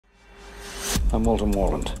I'm Walton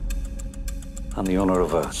Warland. I'm the owner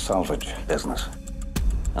of a salvage business,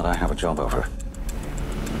 and I have a job offer.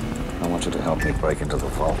 I want you to help me break into the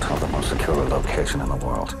vault of the most secure location in the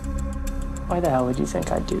world. Why the hell would you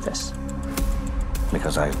think I'd do this?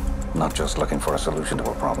 Because I'm not just looking for a solution to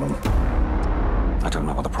a problem. I don't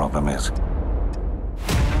know what the problem is.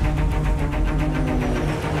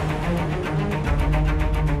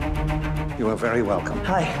 You are very welcome.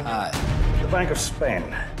 Hi. Hi. The Bank of Spain,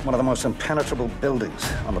 one of the most impenetrable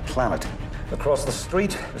buildings on the planet. Across the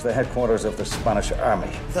street is the headquarters of the Spanish Army.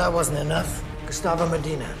 That wasn't enough. Gustavo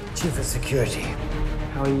Medina, Chief of Security.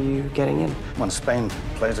 How are you getting in? When Spain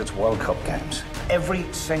plays its World Cup games,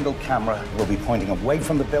 every single camera will be pointing away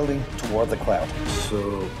from the building toward the crowd.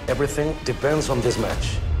 So everything depends on this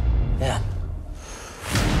match. Yeah.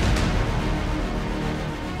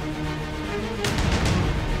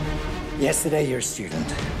 Yesterday, you're a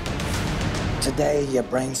student. Today, you're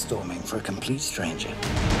brainstorming for a complete stranger.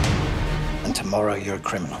 And tomorrow, you're a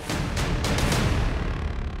criminal.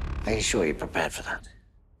 Are you sure you're prepared for that?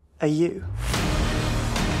 Are you?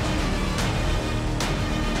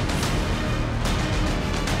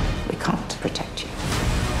 We can't protect you.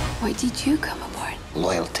 Why did you come aboard?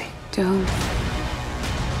 Loyalty. Don't.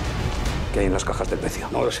 ¿Qué hay en las cajas del precio?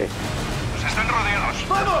 No lo sé. ¡Nos están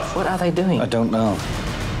rodeados! What are they doing? I don't know.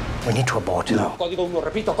 We need to abort it. No. Código 1,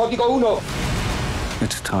 repito, código 1.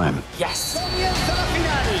 It's time. Yes! ¡Comienza la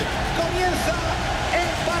final! ¡Comienza el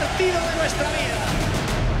partido de nuestra vida!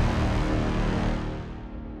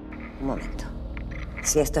 Un momento.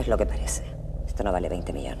 Si esto es lo que parece, esto no vale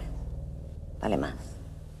 20 millones. Vale más.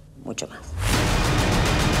 Mucho más.